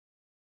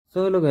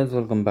So hello guys,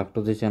 welcome back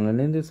to the channel.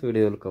 In this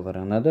video we'll cover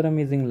another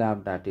amazing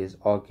lab, that is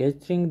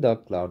orchestrating the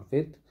cloud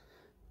with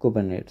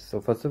Kubernetes.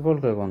 So first of all,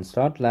 click on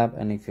start lab,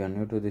 and if you are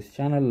new to this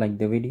channel, like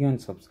the video and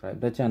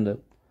subscribe the channel.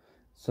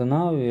 So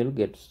now we will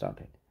get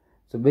started.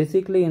 So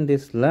basically in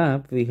this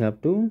lab we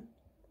have to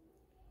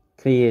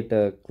create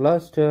a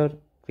cluster,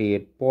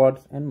 create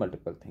pods and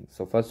multiple things.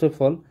 So first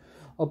of all,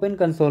 open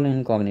console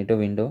incognito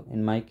window.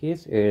 In my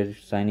case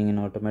it's signing in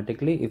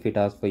automatically. If it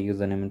asks for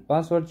username and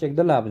password, check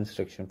the lab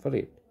instruction for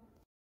it.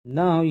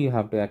 Now you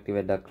have to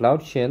activate the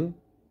cloud shell.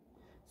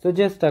 So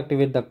just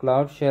activate the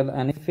cloud shell,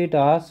 and if it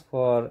asks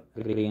for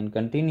agree and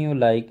continue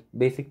like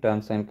basic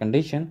terms and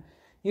condition,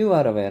 you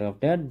are aware of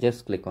that,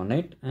 just click on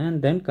it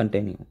and then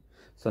continue.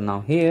 So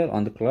now here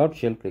on the cloud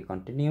shell, click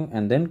continue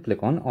and then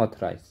click on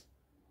authorize.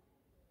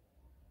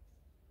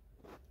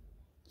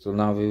 So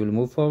now we will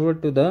move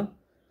forward to the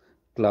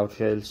cloud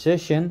shell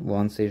session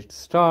once it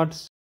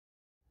starts.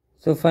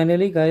 So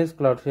finally guys,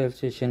 cloud shell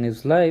session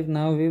is live.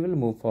 Now we will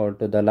move forward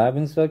to the lab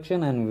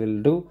instruction and we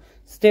will do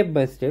step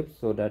by step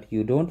so that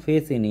you don't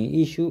face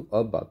any issue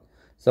or bug.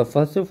 So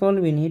first of all,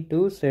 we need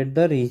to set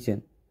the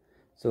region.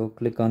 So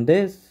click on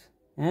this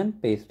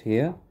and paste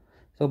here.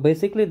 So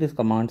basically this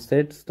command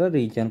sets the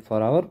region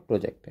for our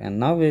project, and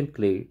now we'll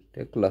create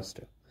a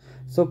cluster.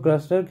 So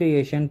cluster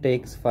creation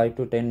takes 5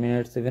 to 10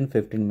 minutes, even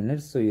 15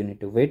 minutes. So you need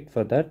to wait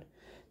for that.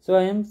 So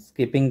I am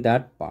skipping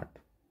that part.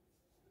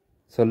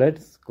 So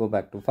let's go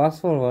back to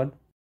fast forward.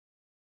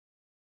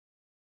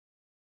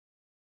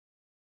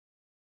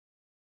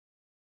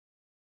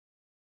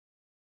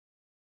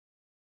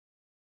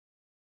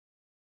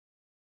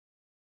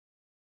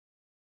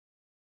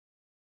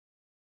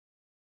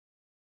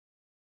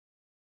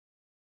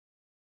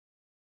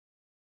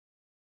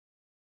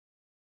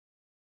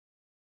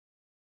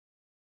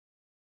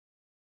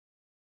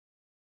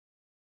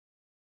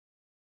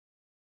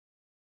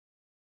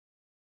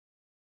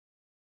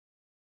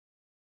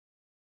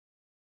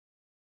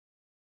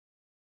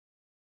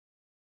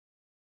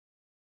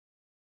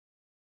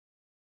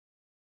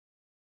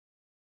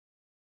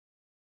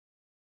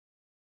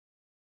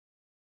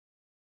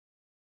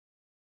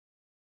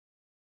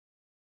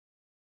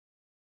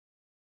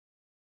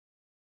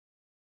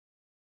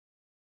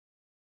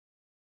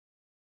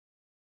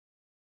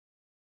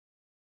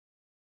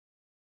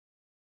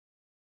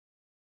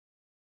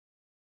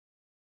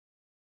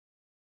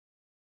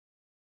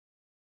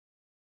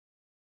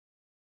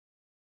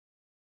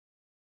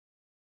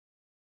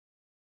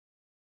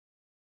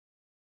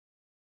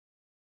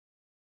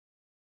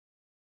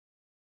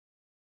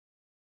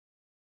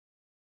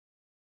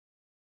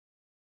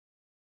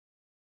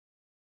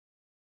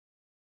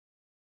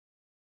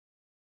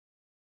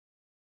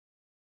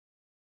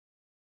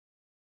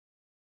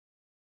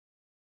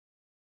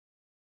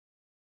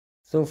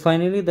 So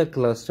finally the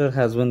cluster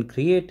has been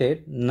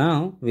created.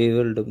 Now we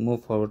will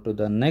move forward to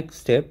the next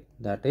step,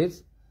 that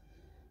is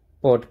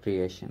pod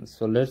creation.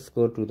 So let's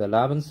go to the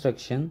lab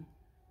instruction.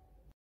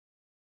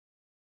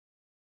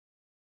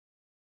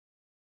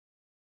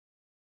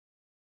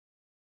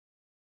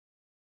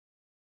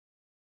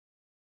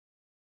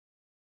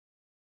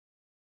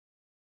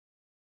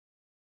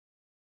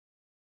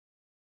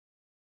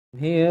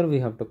 Here we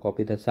have to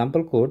copy the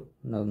sample code.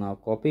 Now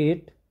copy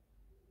it.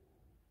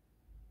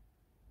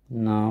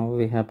 Now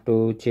we have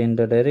to change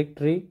the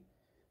directory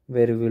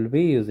where we will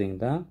be using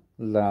the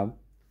lab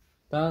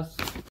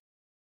task.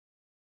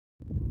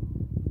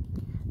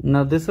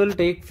 Now this will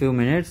take few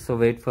minutes, so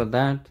wait for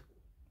that.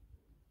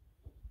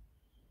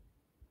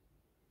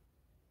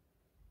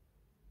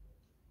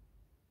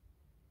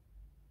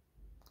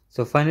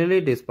 So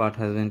finally this part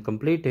has been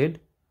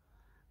completed.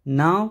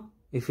 Now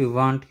if you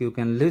want, you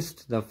can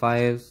list the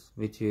files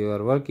which you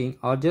are working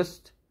or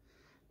just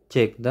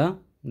check the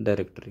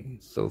directory.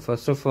 So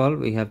first of all,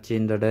 we have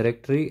changed the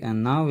directory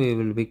and now we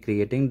will be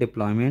creating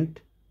deployment.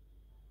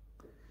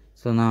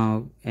 So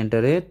now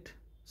enter it.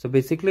 So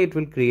basically it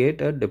will create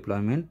a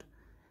deployment,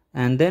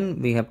 and then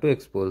we have to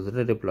expose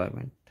the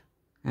deployment,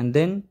 and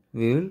then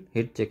we will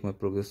hit check my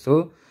progress.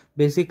 So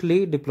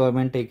basically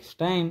deployment takes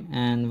time,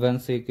 and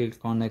once you click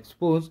on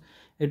expose,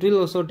 it will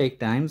also take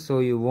time. So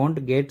you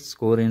won't get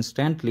score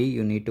instantly,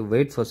 you need to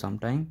wait for some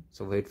time.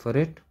 So wait for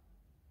it.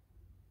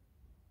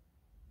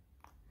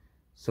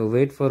 So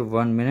wait for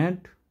 1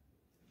 minute.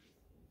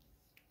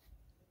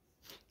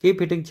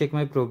 Keep hitting check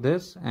my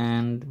progress,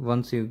 and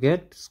once you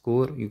get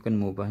score, you can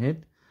move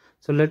ahead.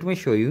 So let me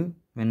show you.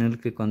 When you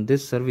click on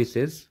this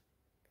services,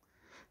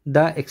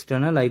 the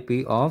external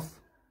IP of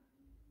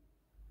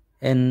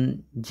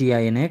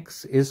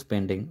NGINX is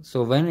pending.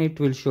 So when it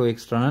will show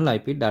external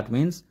IP, that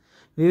means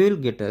we will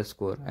get a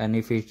score, and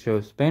if it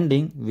shows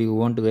pending, we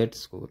won't get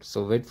score.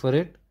 So wait for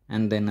it,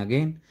 and then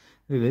again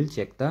we will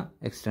check the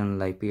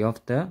external IP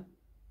of the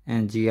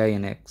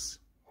NGINX.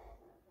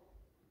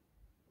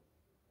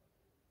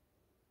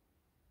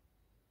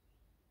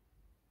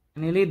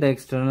 Finally the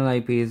external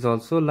IP is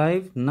also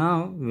live.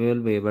 Now we will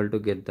be able to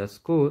get the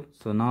score.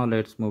 So now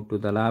let's move to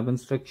the lab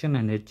instruction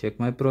and hit check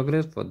my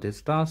progress for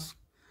this task,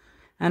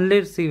 and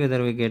let's see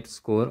whether we get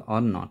score or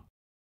not.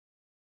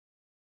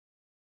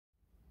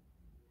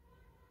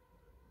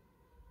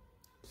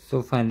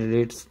 So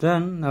finally it's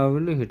done. Now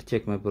we'll hit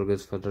check my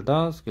progress for the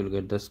task. You'll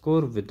get the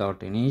score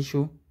without any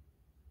issue.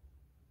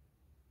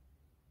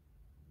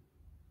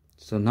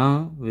 So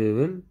now we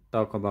will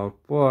talk about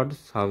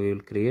pods, how we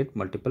will create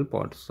multiple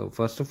pods. So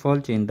first of all,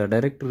 change the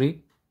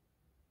directory.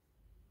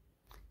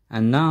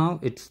 And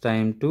now it's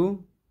time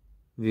to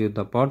view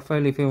the pod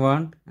file if you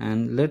want,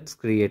 and let's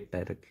create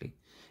directly.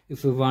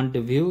 If you want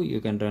to view,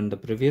 you can run the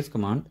previous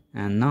command.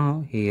 And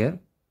now here,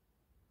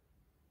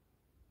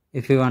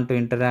 if you want to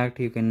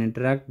interact, you can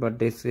interact, but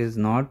this is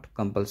not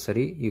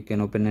compulsory. You can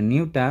open a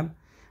new tab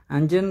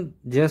and then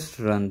just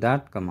run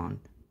that command.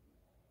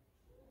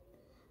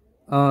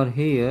 Or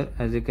here,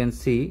 as you can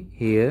see,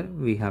 here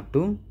we have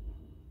to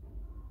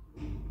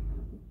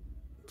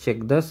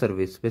check the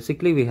service.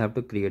 Basically, we have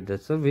to create the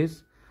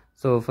service.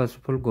 So first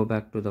of all, go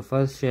back to the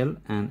first shell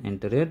and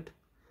enter it.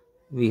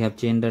 We have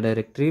changed the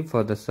directory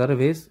for the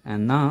service,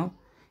 and now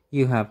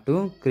you have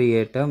to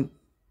create a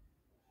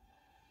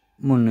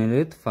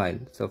monolith file.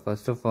 So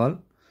first of all,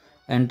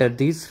 enter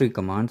these three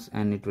commands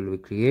and it will be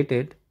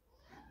created.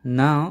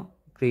 Now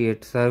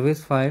create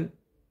service file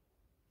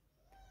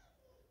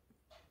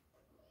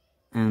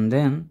and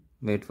then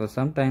wait for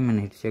some time and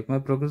hit check my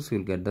progress.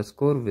 You'll get the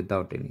score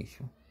without any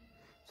issue.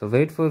 So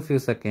wait for a few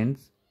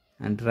seconds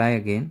and try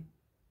again.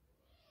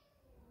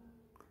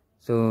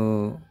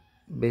 So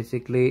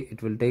basically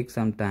it will take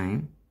some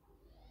time.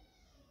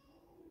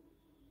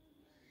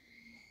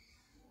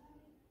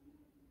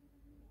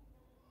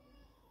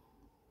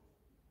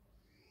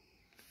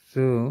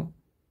 So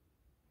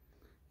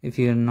if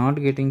you are not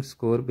getting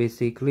score,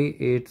 basically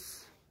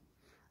it's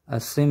a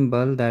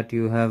symbol that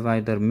you have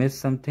either missed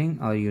something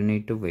or you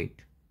need to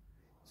wait.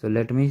 So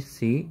let me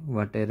see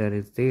what error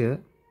is there.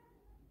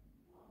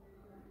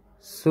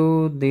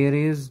 So there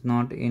is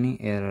not any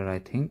error, I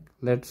think.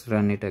 Let's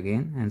run it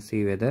again and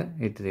see whether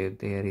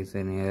there is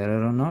any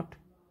error or not.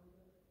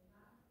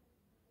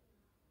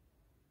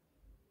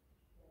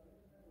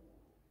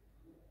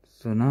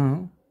 So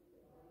now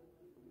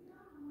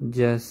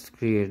just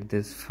create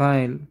this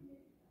file,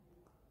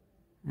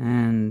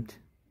 and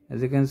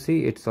as you can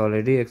see it's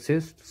already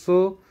exists,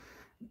 so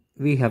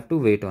we have to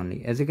wait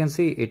only. As you can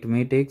see, it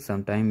may take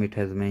some time. It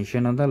has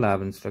mentioned on the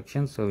lab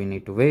instructions, so we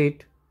need to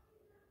wait.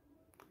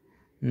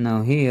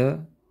 Now here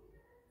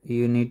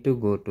you need to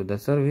go to the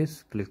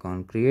service, click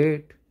on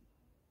create,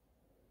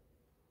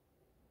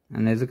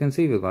 and as you can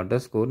see we got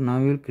the score. Now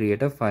we will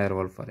create a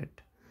firewall for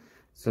it.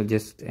 So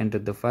just enter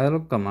the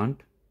firewall command.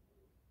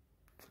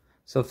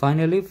 So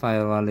finally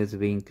firewall is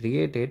being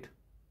created.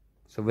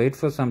 So wait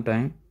for some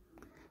time.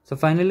 So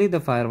finally the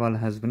firewall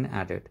has been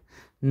added.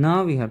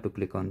 Now we have to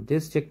click on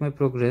this check my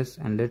progress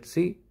and let's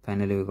see.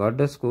 Finally we got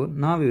the score.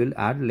 Now we will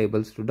add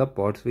labels to the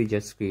pods we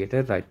just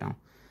created right now.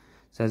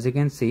 So as you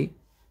can see,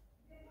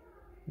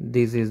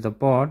 this is the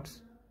pods.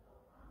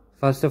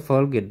 First of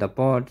all, get the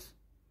pods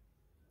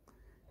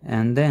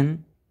and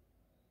then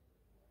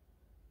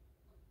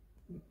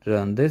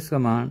run this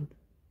command,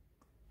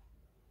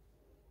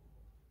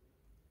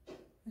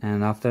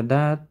 and after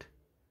that,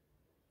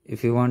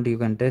 if you want, you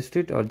can test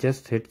it or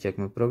just hit check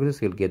my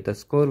progress. You'll get the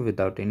score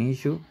without any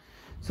issue.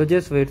 So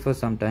just wait for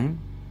some time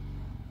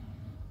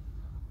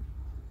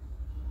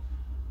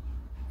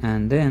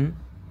and then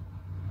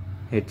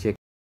hit check.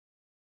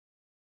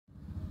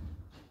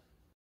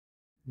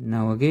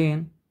 Now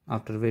again,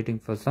 after waiting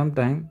for some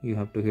time, you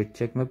have to hit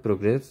check my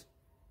progress.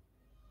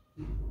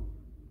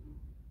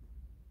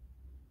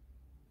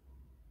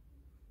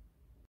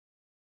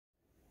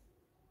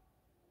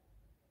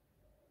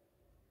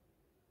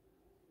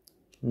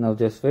 Now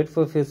just wait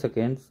for a few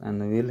seconds and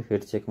we'll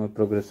hit check my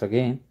progress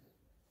again.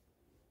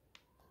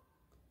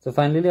 So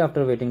finally,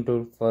 after waiting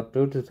for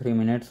 2 to 3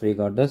 minutes, we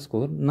got the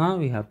score. Now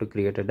we have to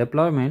create a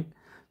deployment.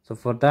 So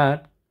for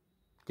that,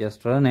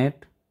 just run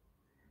it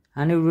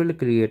and it will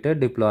create a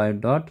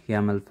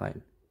deploy.yaml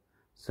file.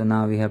 So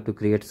now we have to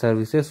create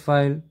services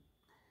file,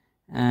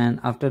 and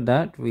after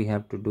that we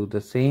have to do the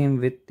same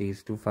with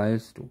these two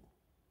files too.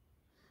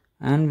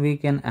 And we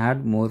can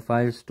add more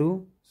files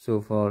too. So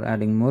for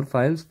adding more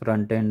files,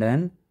 front end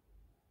and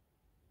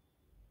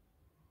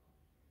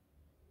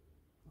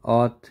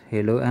auth,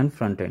 hello and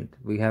front end,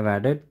 we have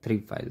added 3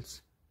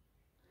 files.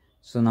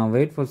 So now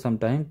wait for some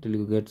time till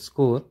you get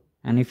score.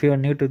 And if you are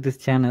new to this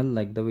channel,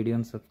 like the video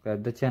and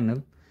subscribe the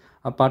channel.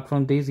 Apart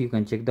from this, you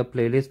can check the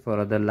playlist for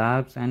other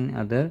labs and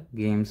other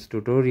games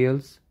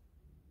tutorials.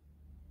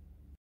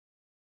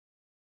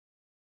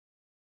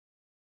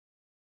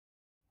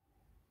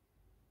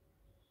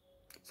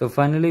 So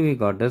finally we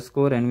got the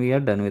score and we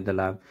are done with the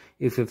lab.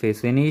 If you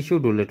face any issue,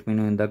 do let me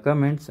know in the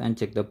comments and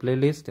check the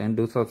playlist and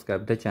do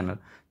subscribe the channel.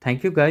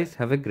 Thank you guys.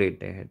 Have a great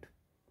day ahead.